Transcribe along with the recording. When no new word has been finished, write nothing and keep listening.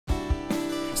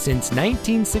Since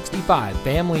 1965,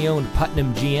 family-owned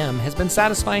Putnam GM has been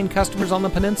satisfying customers on the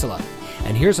peninsula.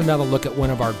 And here's another look at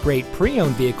one of our great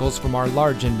pre-owned vehicles from our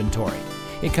large inventory.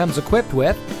 It comes equipped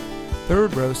with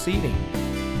third-row seating,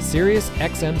 Sirius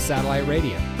XM satellite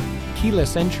radio,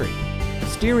 keyless entry,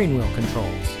 steering wheel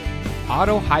controls,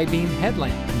 auto high-beam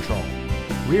headlamp control,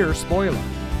 rear spoiler,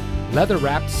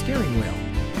 leather-wrapped steering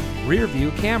wheel,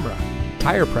 rear-view camera,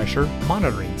 tire pressure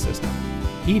monitoring system,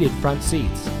 heated front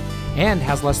seats, and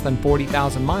has less than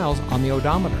 40,000 miles on the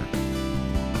odometer.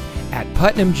 At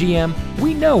Putnam GM,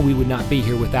 we know we would not be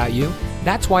here without you.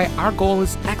 That's why our goal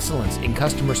is excellence in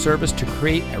customer service to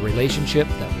create a relationship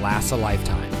that lasts a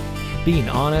lifetime. Being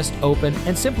honest, open,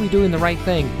 and simply doing the right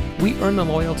thing, we earn the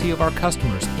loyalty of our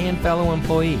customers and fellow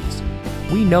employees.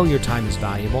 We know your time is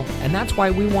valuable, and that's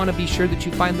why we want to be sure that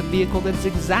you find the vehicle that's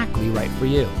exactly right for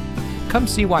you. Come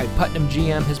see why Putnam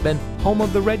GM has been home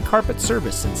of the red carpet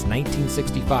service since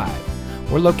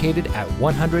 1965. We're located at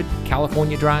 100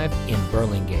 California Drive in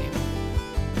Burlingame.